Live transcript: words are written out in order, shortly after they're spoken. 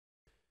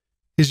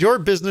Is your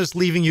business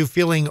leaving you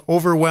feeling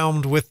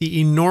overwhelmed with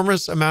the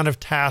enormous amount of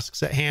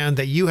tasks at hand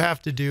that you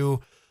have to do,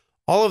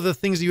 all of the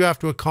things you have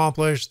to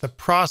accomplish, the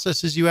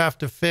processes you have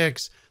to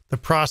fix, the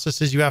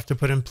processes you have to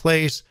put in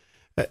place?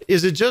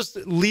 Is it just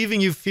leaving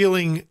you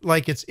feeling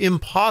like it's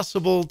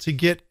impossible to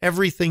get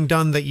everything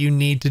done that you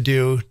need to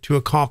do to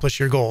accomplish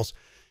your goals?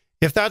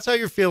 If that's how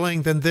you're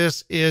feeling, then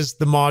this is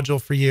the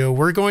module for you.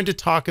 We're going to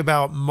talk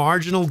about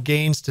marginal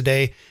gains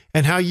today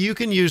and how you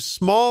can use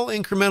small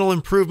incremental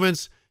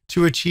improvements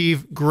to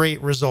achieve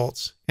great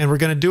results. And we're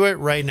going to do it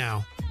right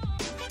now.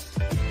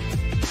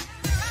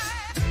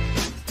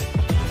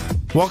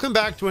 Welcome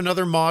back to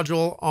another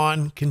module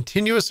on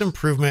continuous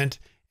improvement.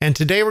 And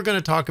today we're going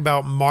to talk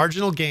about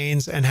marginal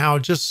gains and how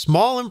just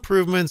small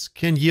improvements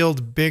can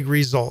yield big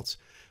results.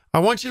 I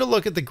want you to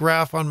look at the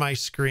graph on my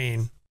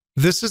screen.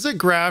 This is a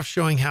graph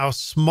showing how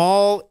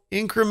small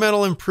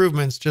incremental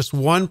improvements, just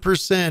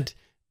 1%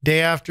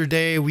 day after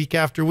day, week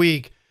after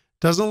week,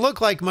 doesn't look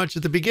like much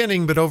at the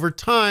beginning, but over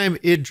time,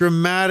 it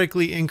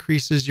dramatically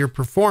increases your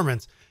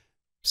performance.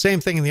 Same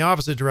thing in the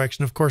opposite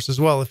direction, of course,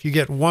 as well. If you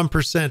get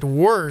 1%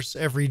 worse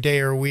every day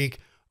or week,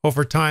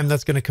 over time,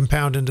 that's going to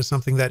compound into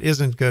something that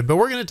isn't good. But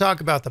we're going to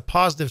talk about the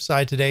positive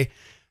side today.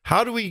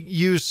 How do we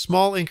use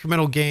small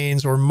incremental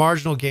gains or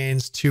marginal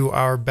gains to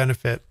our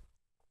benefit?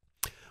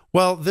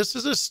 Well, this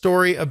is a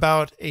story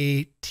about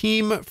a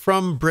team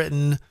from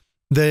Britain,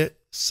 the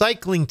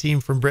cycling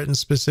team from Britain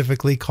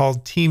specifically,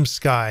 called Team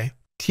Sky.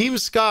 Team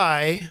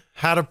Sky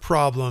had a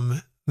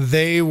problem.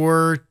 They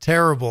were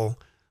terrible.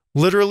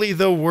 Literally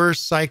the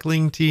worst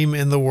cycling team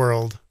in the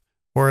world,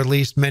 or at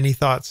least many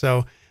thought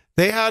so.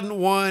 They hadn't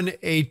won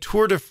a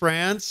Tour de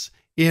France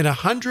in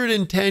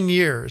 110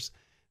 years.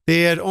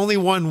 They had only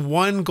won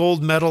one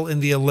gold medal in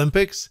the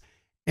Olympics,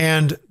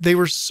 and they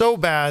were so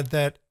bad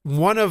that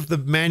one of the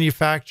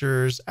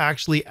manufacturers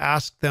actually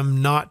asked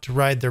them not to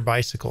ride their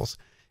bicycles.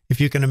 If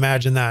you can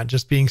imagine that,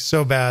 just being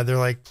so bad, they're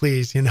like,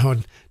 please,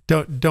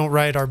 don't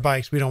ride our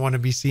bikes. We don't want to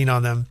be seen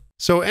on them.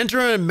 So enter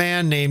a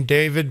man named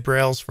David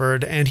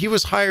Brailsford, and he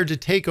was hired to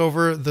take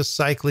over the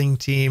cycling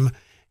team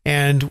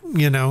and,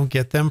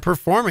 get them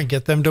performing,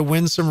 get them to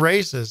win some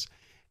races.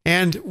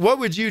 And what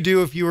would you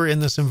do if you were in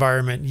this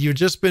environment? You'd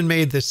just been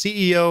made the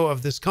CEO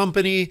of this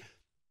company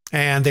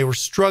and they were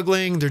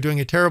struggling. They're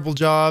doing a terrible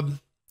job.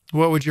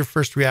 What would your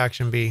first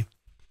reaction be?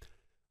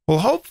 Well,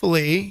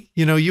 hopefully,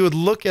 you would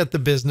look at the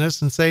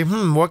business and say,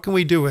 what can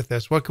we do with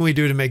this? What can we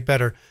do to make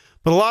better?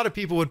 But a lot of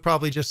people would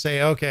probably just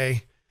say,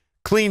 okay,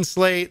 clean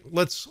slate.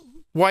 Let's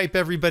wipe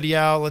everybody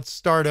out. Let's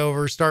start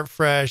over, start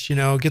fresh,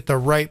 get the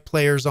right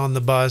players on the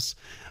bus,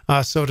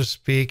 so to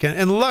speak.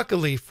 And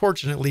luckily,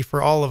 fortunately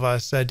for all of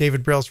us,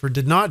 David Brailsford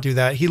did not do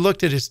that. He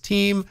looked at his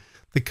team,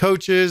 the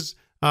coaches,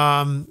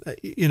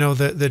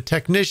 the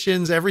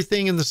technicians,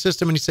 everything in the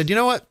system. And he said, you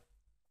know what?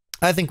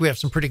 I think we have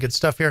some pretty good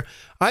stuff here.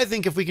 I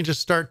think if we can just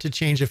start to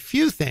change a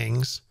few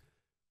things,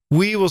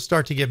 we will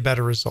start to get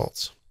better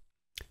results.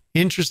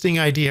 Interesting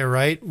idea,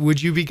 right?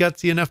 Would you be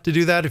gutsy enough to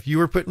do that if you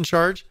were put in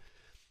charge?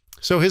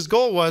 So his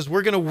goal was,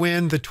 we're going to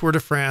win the Tour de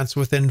France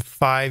within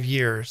 5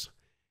 years.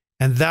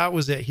 And that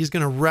was it. He's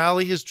going to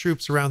rally his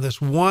troops around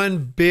this one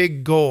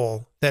big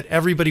goal that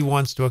everybody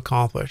wants to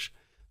accomplish.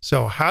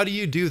 So how do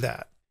you do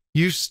that?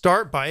 You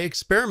start by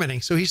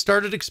experimenting. So he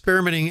started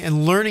experimenting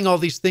and learning all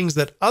these things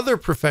that other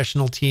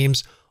professional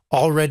teams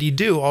already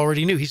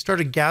knew. He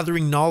started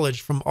gathering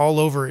knowledge from all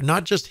over,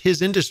 not just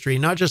his industry,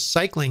 not just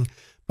cycling,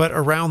 but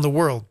around the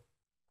world.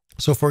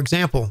 So for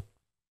example,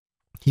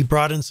 he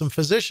brought in some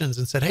physicians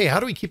and said, hey,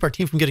 how do we keep our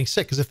team from getting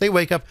sick? Because if they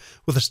wake up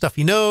with a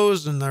stuffy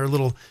nose and they're a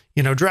little,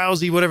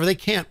 drowsy, whatever, they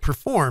can't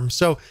perform.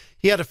 So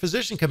he had a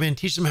physician come in,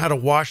 teach them how to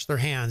wash their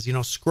hands,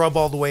 scrub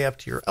all the way up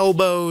to your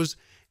elbows.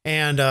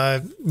 And,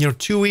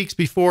 2 weeks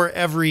before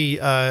every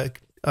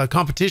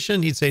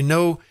competition, he'd say,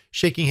 no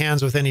shaking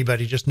hands with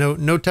anybody, just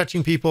no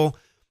touching people,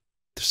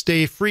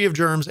 stay free of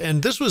germs.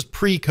 And this was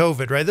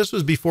pre-COVID, right? This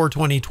was before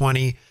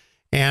 2020.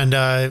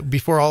 And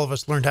before all of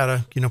us learned how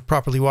to,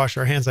 properly wash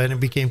our hands, and it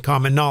became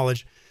common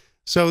knowledge.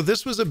 So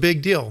this was a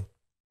big deal.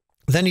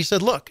 Then he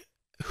said, look,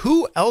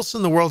 who else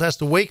in the world has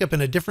to wake up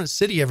in a different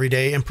city every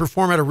day and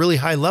perform at a really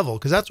high level?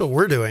 Because that's what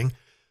we're doing.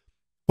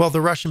 Well,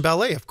 the Russian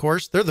ballet, of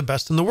course, they're the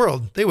best in the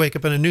world. They wake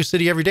up in a new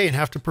city every day and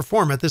have to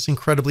perform at this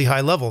incredibly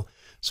high level.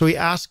 So he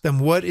asked them,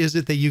 what is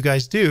it that you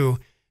guys do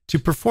to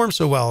perform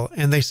so well?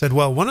 And they said,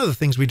 well, one of the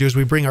things we do is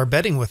we bring our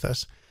bedding with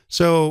us.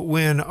 So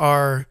when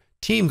our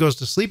team goes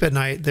to sleep at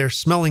night, they're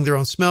smelling their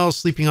own smells,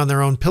 sleeping on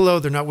their own pillow.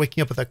 They're not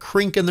waking up with a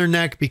crink in their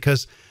neck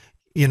because,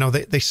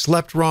 they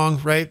slept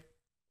wrong, right?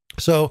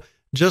 So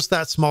just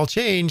that small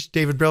change,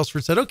 David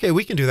Brailsford said, okay,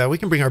 we can do that. We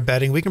can bring our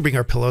bedding, we can bring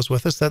our pillows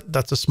with us.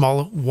 That's a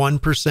small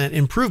 1%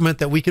 improvement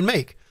that we can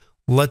make.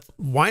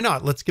 Why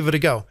not? Let's give it a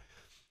go.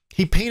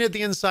 He painted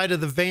the inside of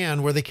the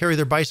van where they carry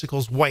their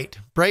bicycles white,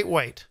 bright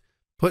white,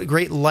 put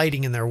great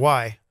lighting in there.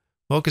 Why?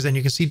 Well, because then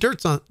you can see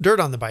dirt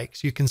on the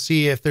bikes. You can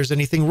see if there's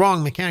anything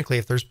wrong mechanically,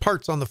 if there's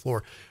parts on the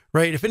floor,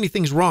 right? If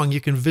anything's wrong,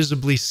 you can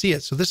visibly see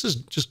it. So this is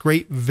just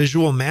great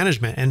visual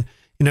management. And,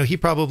 he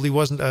probably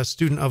wasn't a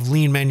student of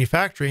lean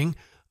manufacturing,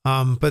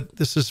 But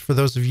this is for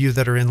those of you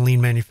that are in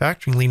lean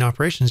manufacturing, lean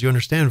operations. You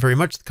understand very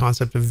much the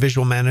concept of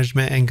visual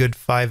management and good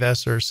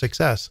 5S or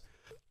 6S.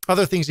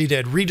 Other things he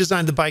did: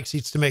 redesigned the bike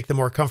seats to make them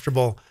more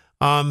comfortable,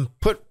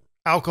 put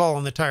alcohol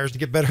on the tires to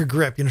get better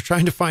grip,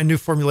 trying to find new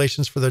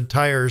formulations for the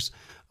tires.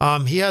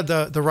 He had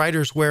the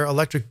riders wear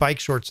electric bike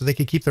shorts so they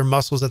could keep their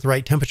muscles at the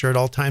right temperature at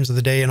all times of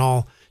the day and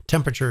all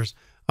temperatures.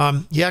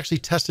 He actually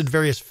tested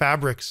various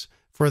fabrics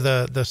for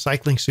the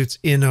cycling suits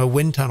in a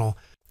wind tunnel.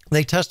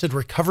 They tested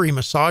recovery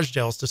massage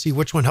gels to see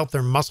which one helped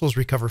their muscles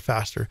recover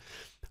faster.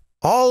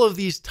 All of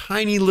these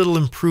tiny little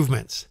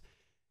improvements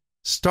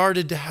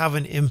started to have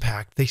an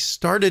impact. They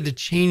started to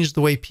change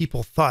the way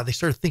people thought. They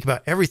started to think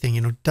about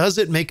everything. Does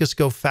it make us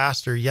go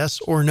faster? Yes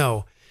or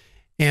no?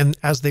 And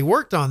as they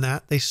worked on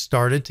that, they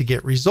started to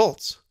get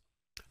results.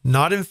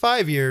 Not in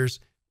 5 years,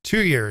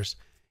 2 years.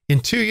 In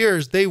 2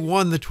 years, they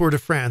won the Tour de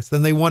France.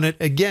 Then they won it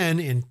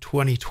again in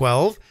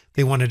 2012.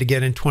 They won it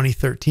again in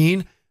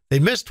 2013. They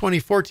missed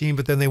 2014,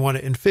 but then they won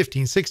it in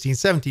 15, 16,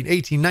 17,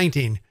 18,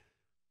 19.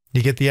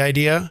 You get the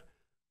idea?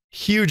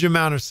 Huge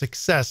amount of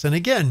success. And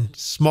again,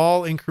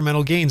 small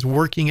incremental gains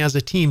working as a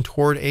team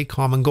toward a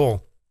common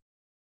goal.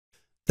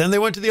 Then they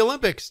went to the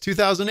Olympics,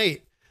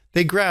 2008.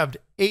 They grabbed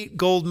 8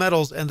 gold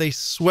medals and they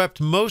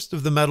swept most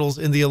of the medals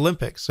in the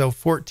Olympics. So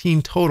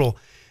 14 total.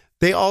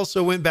 They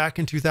also went back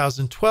in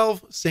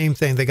 2012. Same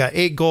thing. They got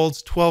 8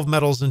 golds, 12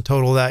 medals in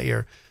total that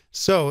year.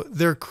 So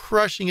they're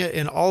crushing it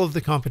in all of the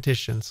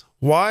competitions.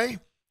 Why?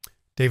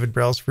 David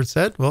Brailsford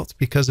said, well, it's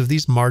because of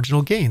these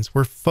marginal gains.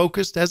 We're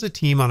focused as a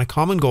team on a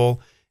common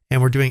goal,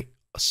 and we're doing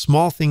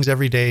small things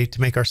every day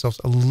to make ourselves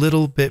a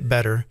little bit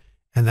better,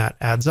 and that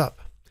adds up.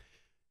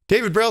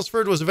 David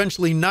Brailsford was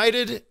eventually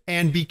knighted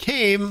and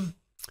became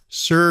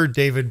Sir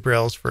David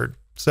Brailsford.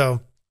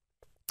 So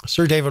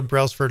Sir David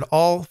Brailsford,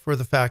 all for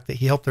the fact that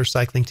he helped their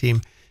cycling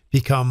team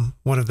become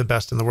one of the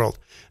best in the world.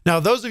 Now,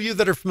 those of you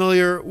that are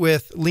familiar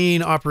with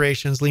lean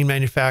operations, lean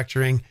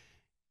manufacturing,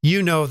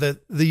 you know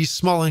that these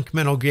small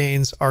incremental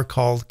gains are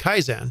called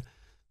Kaizen.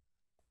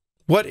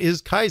 What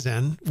is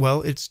Kaizen?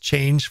 Well, it's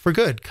change for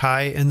good.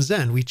 Kai and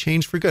Zen. We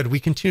change for good. We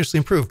continuously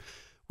improve.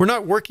 We're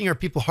not working our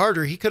people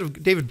harder.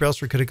 David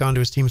Brailsford could have gone to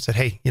his team and said,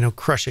 hey,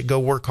 crush it, go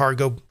work hard,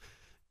 go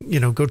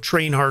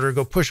train harder,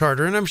 go push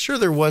harder. And I'm sure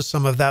there was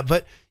some of that,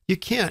 but you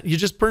can't. You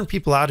just burn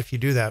people out if you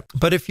do that.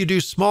 But if you do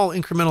small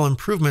incremental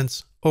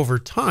improvements over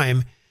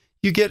time,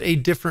 you get a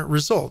different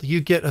result.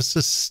 You get a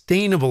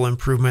sustainable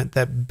improvement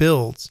that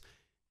builds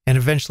and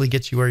eventually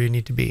gets you where you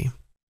need to be.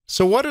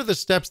 So what are the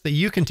steps that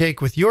you can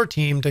take with your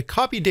team to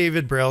copy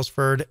David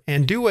Brailsford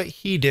and do what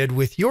he did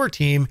with your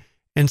team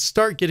and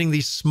start getting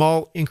these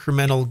small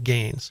incremental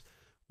gains?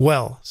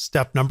 Well,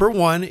 step number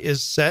 1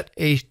 is set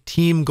a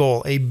team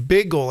goal, a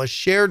big goal, a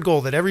shared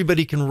goal that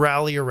everybody can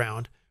rally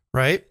around,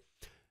 right?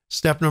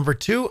 Step number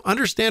 2,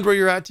 understand where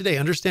you're at today.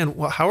 Understand,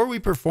 well, how are we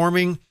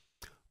performing?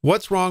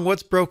 What's wrong?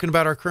 What's broken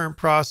about our current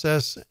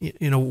process?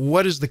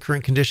 What is the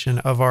current condition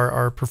of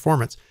our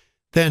performance?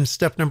 Then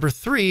step number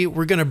 3,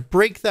 we're going to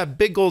break that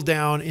big goal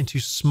down into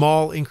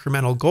small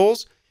incremental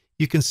goals.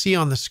 You can see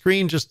on the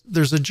screen,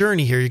 there's a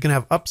journey here. You're going to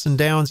have ups and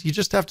downs. You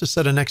just have to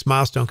set a next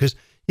milestone because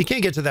you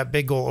can't get to that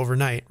big goal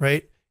overnight,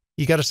 right?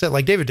 You got to set,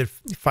 like David did,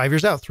 5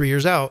 years out, 3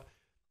 years out,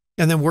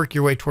 and then work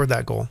your way toward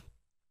that goal.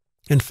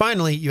 And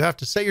finally, you have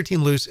to set your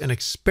team loose and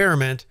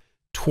experiment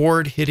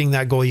toward hitting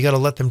that goal. You got to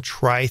let them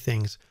try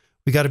things.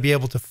 We got to be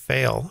able to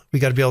fail. We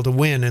got to be able to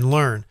win and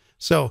learn.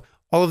 So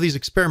all of these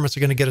experiments are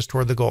going to get us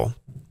toward the goal.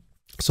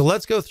 So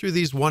let's go through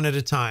these one at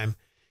a time.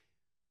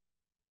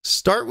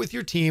 Start with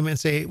your team and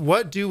say,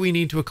 what do we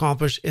need to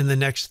accomplish in the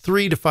next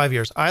 3 to 5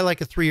 years? I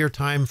like a 3-year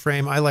time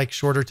frame. I like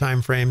shorter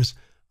time frames,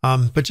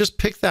 but just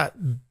pick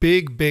that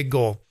big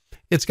goal.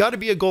 It's got to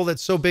be a goal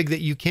that's so big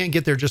that you can't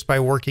get there just by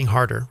working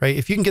harder, right?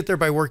 If you can get there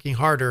by working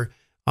harder,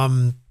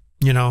 then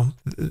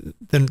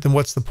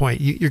what's the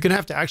point? You're going to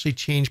have to actually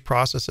change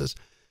processes.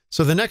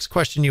 So the next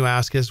question you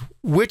ask is,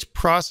 which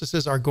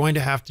processes are going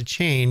to have to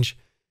change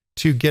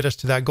to get us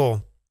to that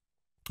goal?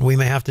 We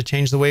may have to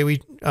change the way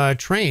we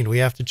train. We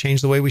have to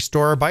change the way we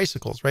store our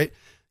bicycles, right?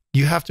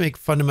 You have to make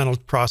fundamental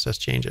process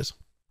changes.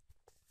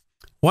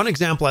 One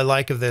example I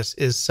like of this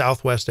is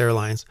Southwest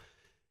Airlines.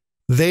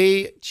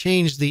 They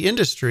changed the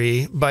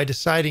industry by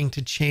deciding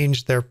to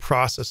change their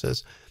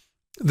processes.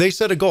 They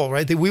set a goal,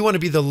 right? That we want to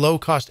be the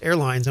low-cost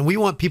airlines and we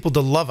want people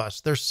to love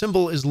us. Their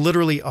symbol is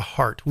literally a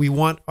heart. We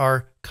want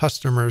our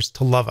customers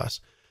to love us.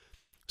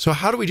 So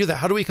how do we do that?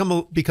 How do we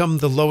become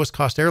the lowest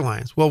cost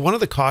airlines? Well, one of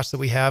the costs that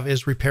we have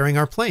is repairing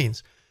our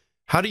planes.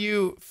 How do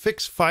you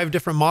fix 5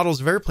 different models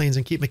of airplanes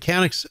and keep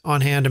mechanics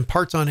on hand and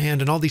parts on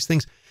hand and all these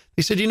things?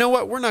 They said, you know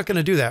what? We're not going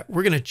to do that.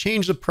 We're going to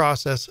change the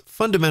process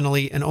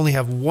fundamentally and only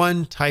have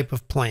one type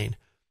of plane.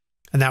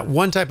 And that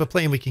one type of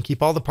plane we can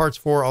keep all the parts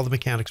for, all the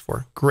mechanics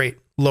for. Great,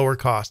 lower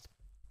cost.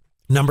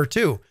 Number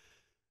 2,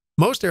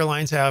 most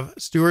airlines have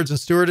stewards and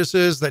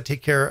stewardesses that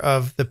take care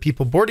of the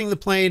people boarding the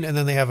plane, and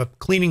then they have a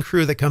cleaning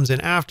crew that comes in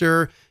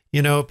after,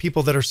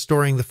 people that are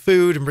storing the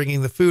food and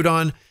bringing the food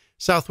on.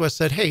 Southwest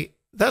said, hey,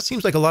 that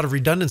seems like a lot of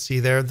redundancy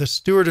there. The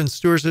steward and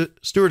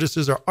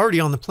stewardesses are already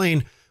on the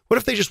plane. What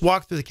if they just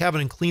walked through the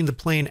cabin and cleaned the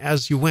plane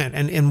as you went?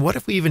 And what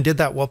if we even did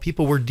that while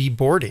people were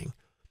deboarding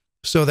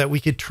so that we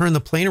could turn the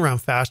plane around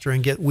faster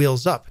and get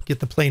wheels up,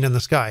 get the plane in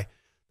the sky?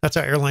 That's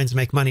how airlines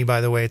make money,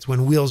 by the way. It's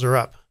when wheels are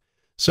up.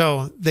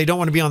 So they don't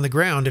want to be on the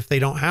ground if they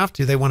don't have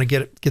to. They want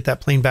to get that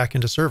plane back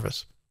into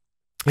service.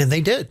 And they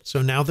did.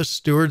 So now the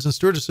stewards and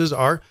stewardesses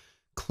are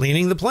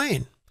cleaning the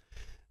plane.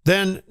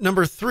 Then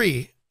number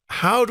 3,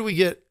 how do we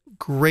get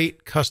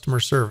great customer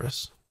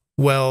service?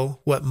 Well,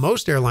 what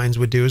most airlines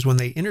would do is when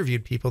they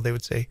interviewed people, they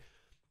would say,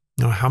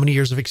 how many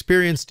years of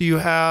experience do you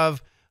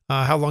have?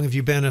 How long have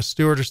you been a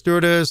steward or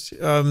stewardess,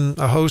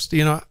 a host,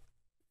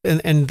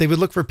 and they would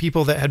look for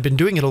people that had been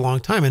doing it a long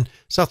time. And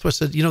Southwest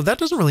said, that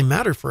doesn't really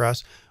matter for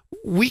us.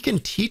 We can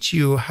teach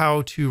you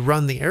how to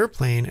run the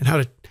airplane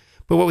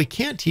but what we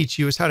can't teach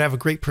you is how to have a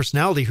great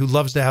personality who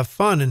loves to have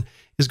fun and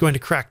is going to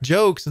crack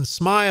jokes and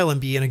smile and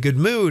be in a good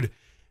mood.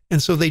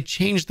 And so they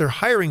changed their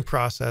hiring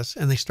process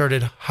and they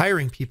started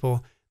hiring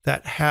people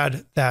that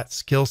had that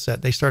skill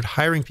set. They started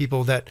hiring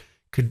people that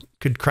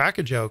could crack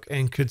a joke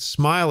and could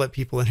smile at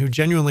people and who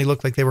genuinely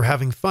looked like they were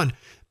having fun.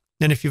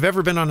 And if you've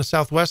ever been on a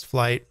Southwest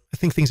flight, I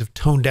think things have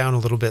toned down a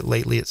little bit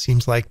lately, it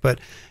seems like. But,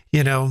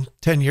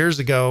 10 years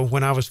ago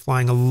when I was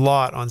flying a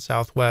lot on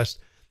Southwest,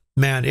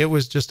 man, it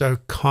was just a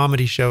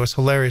comedy show. It was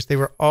hilarious. They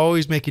were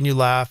always making you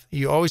laugh.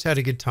 You always had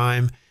a good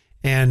time.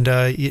 And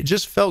it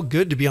just felt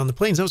good to be on the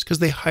planes. That was because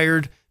they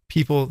hired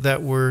people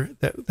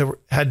that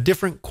had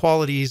different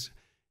qualities,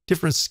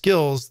 different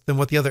skills than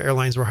what the other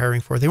airlines were hiring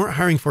for. They weren't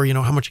hiring for,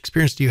 how much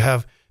experience do you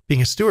have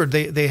being a steward?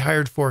 They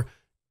hired for,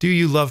 do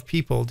you love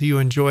people? Do you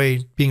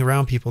enjoy being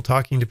around people,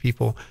 talking to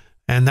people?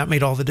 And that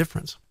made all the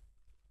difference.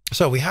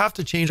 So we have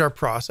to change our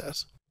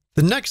process.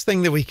 The next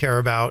thing that we care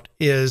about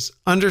is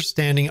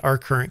understanding our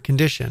current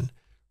condition,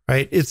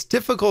 right? It's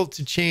difficult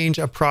to change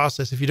a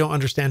process if you don't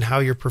understand how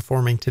you're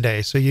performing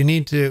today. So you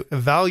need to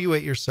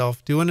evaluate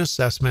yourself, do an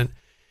assessment,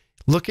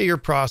 look at your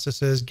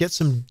processes, get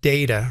some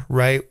data,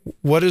 right?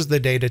 What is the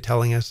data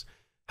telling us?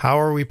 How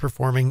are we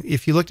performing?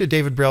 If you looked at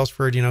David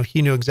Brailsford,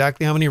 he knew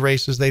exactly how many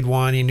races they'd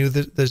won. He knew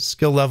the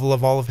skill level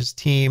of all of his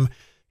team.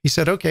 He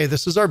said, okay,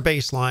 this is our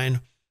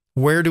baseline.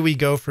 Where do we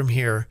go from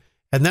here?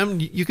 And then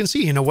you can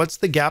see, what's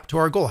the gap to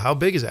our goal? How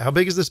big is it? How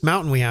big is this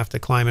mountain we have to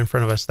climb in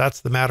front of us? That's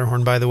the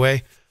Matterhorn, by the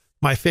way,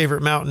 my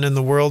favorite mountain in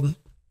the world.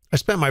 I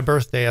spent my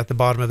birthday at the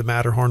bottom of the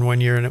Matterhorn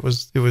one year, and it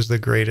was the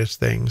greatest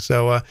thing.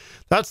 So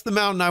that's the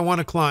mountain I want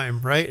to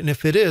climb, right? And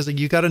if it is,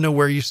 you got to know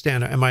where you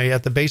stand. Am I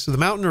at the base of the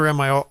mountain, or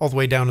am I all the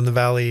way down in the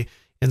valley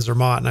in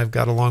Zermatt, and I've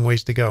got a long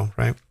ways to go,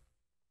 right?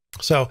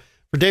 So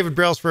for David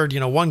Brailsford,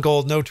 1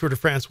 gold, no Tour de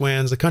France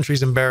wins. The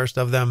country's embarrassed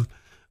of them.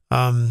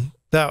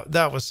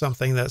 That was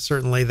something that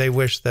certainly they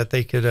wish that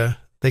they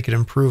could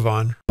improve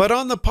on. But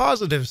on the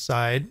positive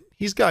side,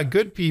 he's got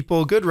good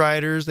people, good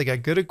riders. They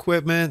got good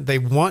equipment. They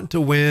want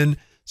to win.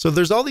 So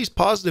there's all these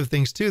positive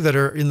things too that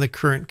are in the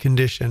current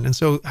condition. And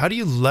so how do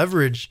you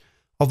leverage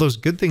all those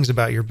good things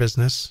about your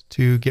business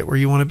to get where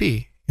you want to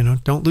be?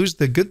 Don't lose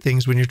the good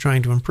things when you're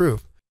trying to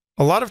improve.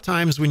 A lot of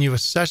times when you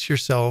assess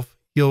yourself,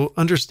 you'll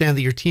understand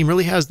that your team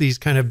really has these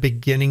kind of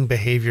beginning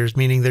behaviors,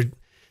 meaning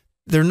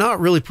they're not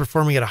really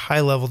performing at a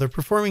high level. They're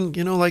performing,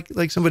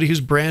 like somebody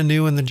who's brand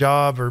new in the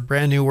job or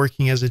brand new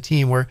working as a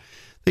team, where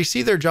they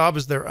see their job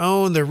as their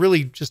own. They're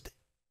really just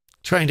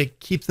trying to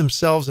keep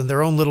themselves and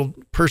their own little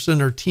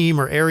person or team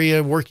or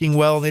area working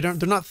well. They're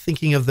not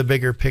thinking of the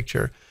bigger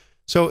picture.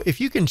 So if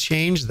you can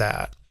change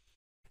that,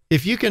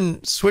 if you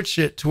can switch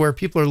it to where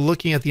people are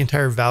looking at the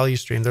entire value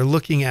stream, they're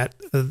looking at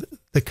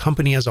the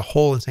company as a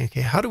whole and saying,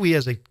 okay, how do we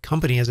as a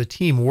company, as a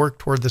team work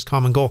toward this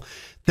common goal?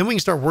 Then we can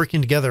start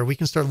working together. We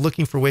can start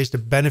looking for ways to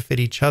benefit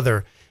each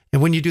other.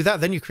 And when you do that,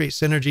 then you create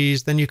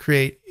synergies. Then you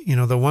create,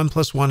 the 1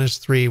 + 1 is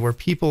 3, where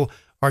people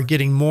are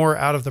getting more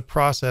out of the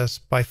process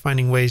by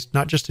finding ways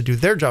not just to do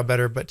their job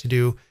better, but to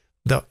do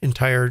the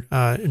entire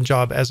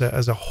job as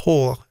a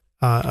whole,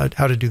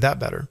 how to do that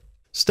better.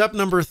 Step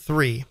number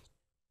 3,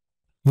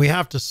 we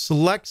have to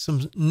select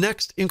some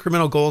next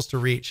incremental goals to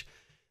reach.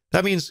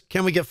 That means,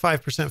 can we get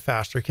 5%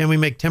 faster? Can we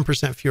make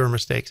 10% fewer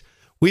mistakes?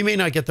 We may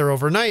not get there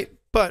overnight,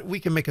 but we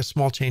can make a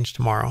small change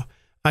tomorrow.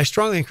 I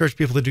strongly encourage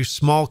people to do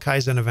small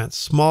Kaizen events,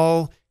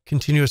 small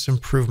continuous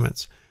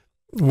improvements,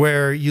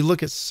 where you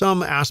look at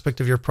some aspect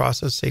of your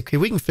process, say, okay,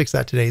 we can fix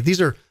that today.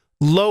 These are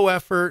low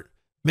effort,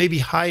 maybe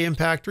high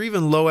impact, or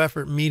even low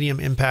effort, medium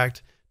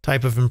impact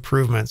type of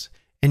improvements.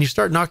 And you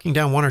start knocking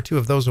down 1 or 2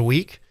 of those a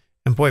week.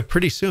 And boy,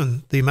 pretty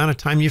soon, the amount of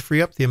time you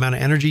free up, the amount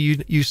of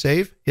energy you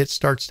save, it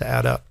starts to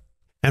add up.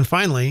 And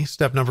finally,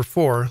 step number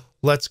 4,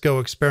 let's go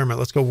experiment.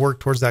 Let's go work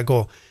towards that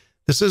goal.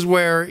 This is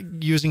where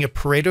using a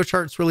Pareto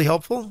chart is really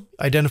helpful,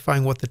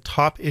 identifying what the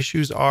top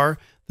issues are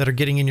that are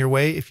getting in your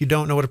way. If you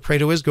don't know what a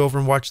Pareto is, go over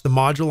and watch the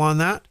module on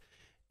that.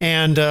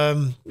 And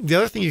the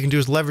other thing you can do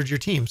is leverage your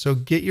team. So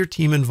get your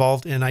team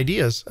involved in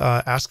ideas.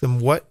 Ask them,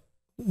 what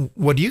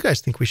do you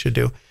guys think we should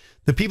do?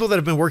 The people that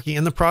have been working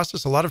in the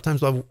process, a lot of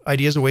times will have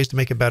ideas or ways to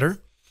make it better.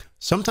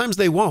 Sometimes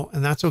they won't,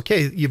 and that's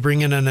okay. You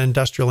bring in an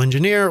industrial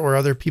engineer or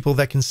other people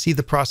that can see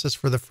the process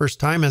for the first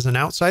time as an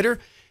outsider,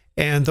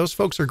 And those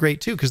folks are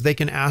great too, because they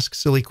can ask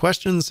silly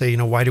questions, say,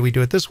 why do we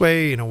do it this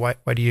way?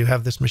 Why do you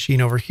have this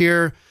machine over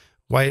here?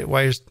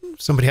 Why is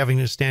somebody having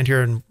to stand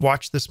here and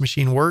watch this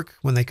machine work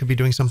when they could be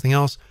doing something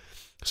else?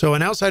 So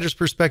an outsider's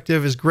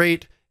perspective is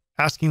great.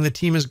 Asking the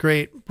team is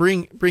great.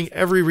 Bring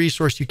every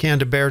resource you can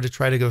to bear to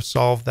try to go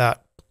solve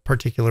that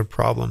particular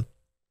problem.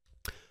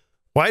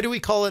 Why do we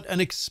call it an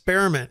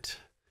experiment?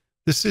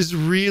 This is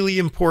really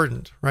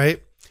important,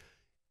 right?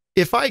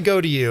 If I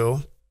go to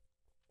you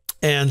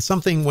and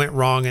something went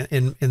wrong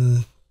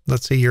in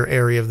let's say your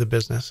area of the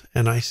business,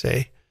 and I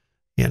say,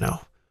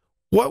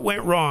 what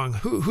went wrong?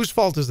 Whose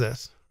fault is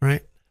this,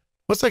 right?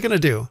 What's that going to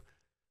do?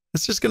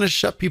 It's just going to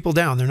shut people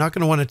down. They're not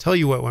going to want to tell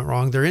you what went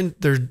wrong.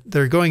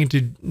 They're going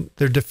into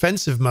their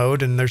defensive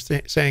mode, and they're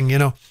saying,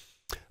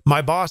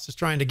 my boss is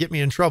trying to get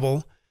me in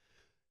trouble,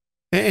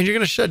 and you're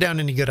going to shut down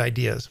any good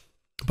ideas.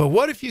 But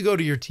what if you go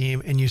to your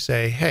team and you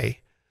say, hey,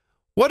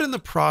 what in the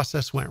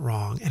process went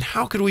wrong, and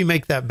how could we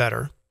make that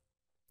better?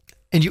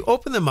 And you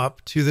open them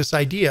up to this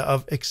idea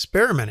of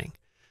experimenting.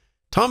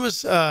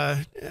 Thomas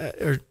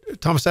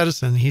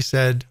Edison, he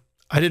said,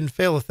 I didn't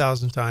fail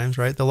 1,000 times,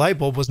 right? The light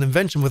bulb was an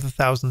invention with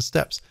 1,000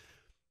 steps.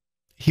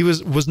 He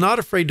was not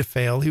afraid to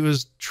fail. He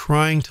was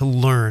trying to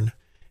learn.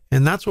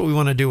 And that's what we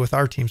want to do with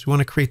our teams. We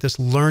want to create this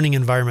learning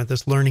environment,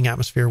 this learning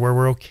atmosphere where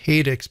we're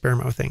okay to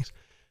experiment with things.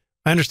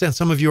 I understand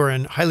some of you are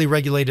in highly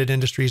regulated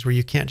industries where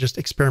you can't just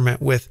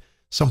experiment with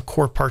some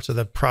core parts of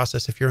the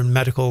process. If you're in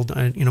medical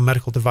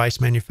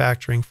device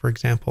manufacturing, for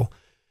example.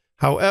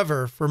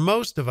 However, for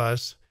most of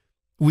us,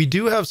 we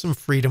do have some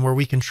freedom where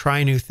we can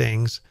try new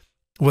things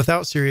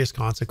without serious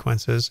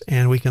consequences,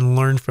 and we can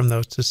learn from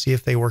those to see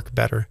if they work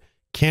better.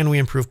 Can we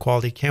improve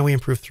quality? Can we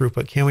improve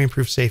throughput? Can we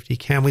improve safety?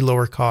 Can we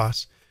lower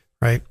costs,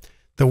 right?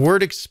 The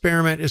word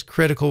experiment is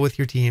critical with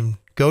your team.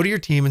 Go to your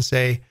team and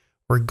say,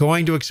 we're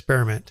going to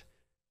experiment.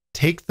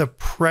 Take the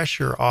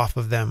pressure off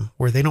of them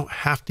where they don't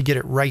have to get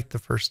it right the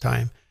first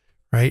time,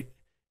 right?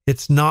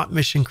 It's not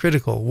mission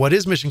critical. What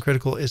is mission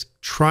critical is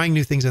trying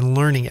new things and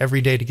learning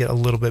every day to get a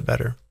little bit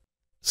better.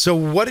 So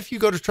what if you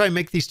go to try and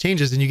make these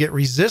changes and you get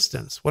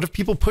resistance? What if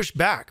people push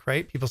back,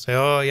 right? People say,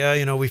 oh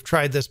yeah, we've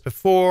tried this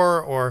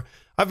before, or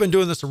I've been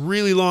doing this a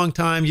really long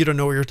time. You don't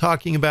know what you're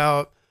talking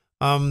about.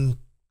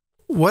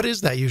 What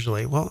is that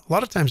usually? Well, a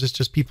lot of times it's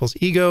just people's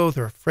ego.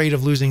 They're afraid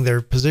of losing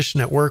their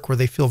position at work where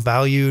they feel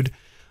valued.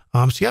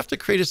 So you have to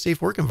create a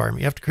safe work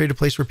environment. You have to create a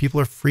place where people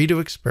are free to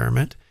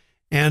experiment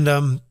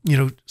and,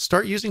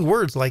 start using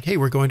words like, hey,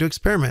 we're going to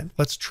experiment.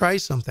 Let's try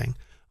something.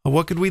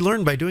 What could we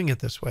learn by doing it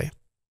this way?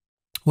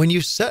 When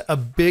you set a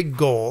big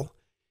goal,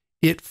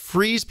 it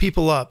frees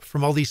people up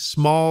from all these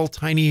small,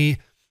 tiny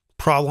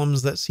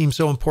problems that seem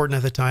so important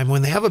at the time.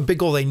 When they have a big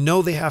goal they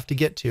know they have to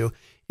get to,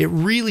 it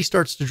really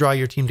starts to draw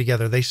your team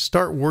together. They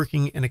start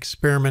working and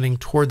experimenting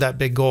toward that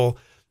big goal.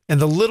 And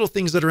the little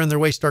things that are in their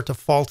way start to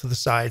fall to the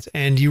sides.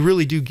 And you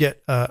really do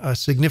get a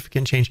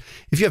significant change.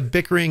 If you have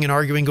bickering and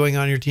arguing going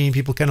on in your team,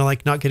 people kind of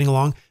like not getting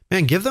along,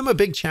 man, give them a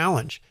big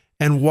challenge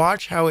and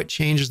watch how it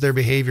changes their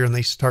behavior and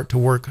they start to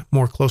work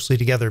more closely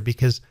together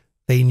because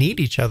they need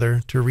each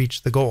other to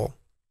reach the goal.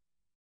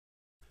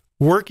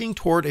 Working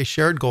toward a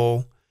shared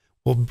goal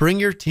will bring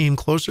your team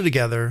closer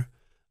together,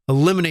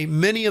 eliminate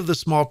many of the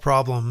small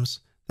problems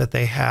that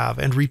they have,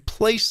 and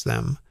replace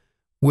them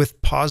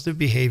with positive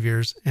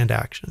behaviors and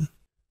action.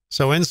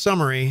 So in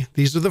summary,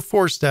 these are the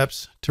 4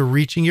 steps to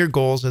reaching your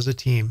goals as a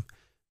team.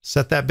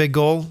 Set that big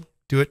goal,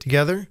 do it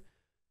together,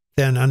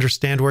 then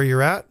understand where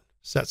you're at,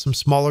 set some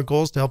smaller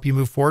goals to help you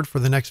move forward for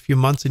the next few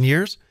months and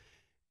years,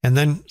 and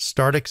then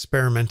start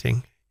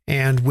experimenting.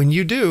 And when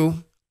you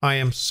do, I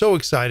am so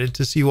excited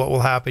to see what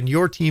will happen.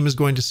 Your team is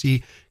going to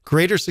see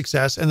greater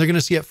success, and they're going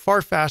to see it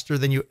far faster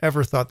than you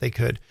ever thought they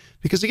could.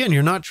 Because again,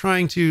 you're not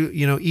trying to,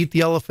 eat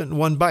the elephant in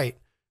one bite.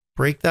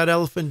 Break that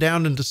elephant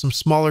down into some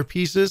smaller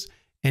pieces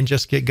and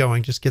just get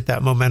going. Just get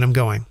that momentum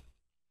going.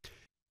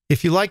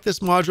 If you like this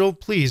module,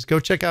 please go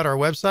check out our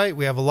website.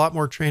 We have a lot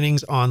more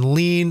trainings on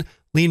lean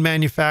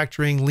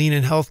manufacturing, lean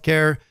in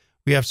healthcare.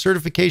 We have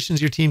certifications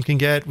your team can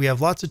get. We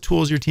have lots of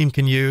tools your team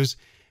can use.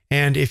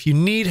 And if you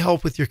need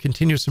help with your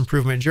continuous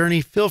improvement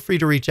journey, feel free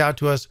to reach out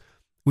to us.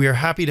 We are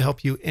happy to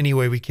help you any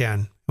way we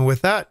can. And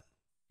with that,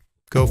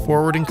 go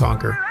forward and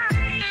conquer.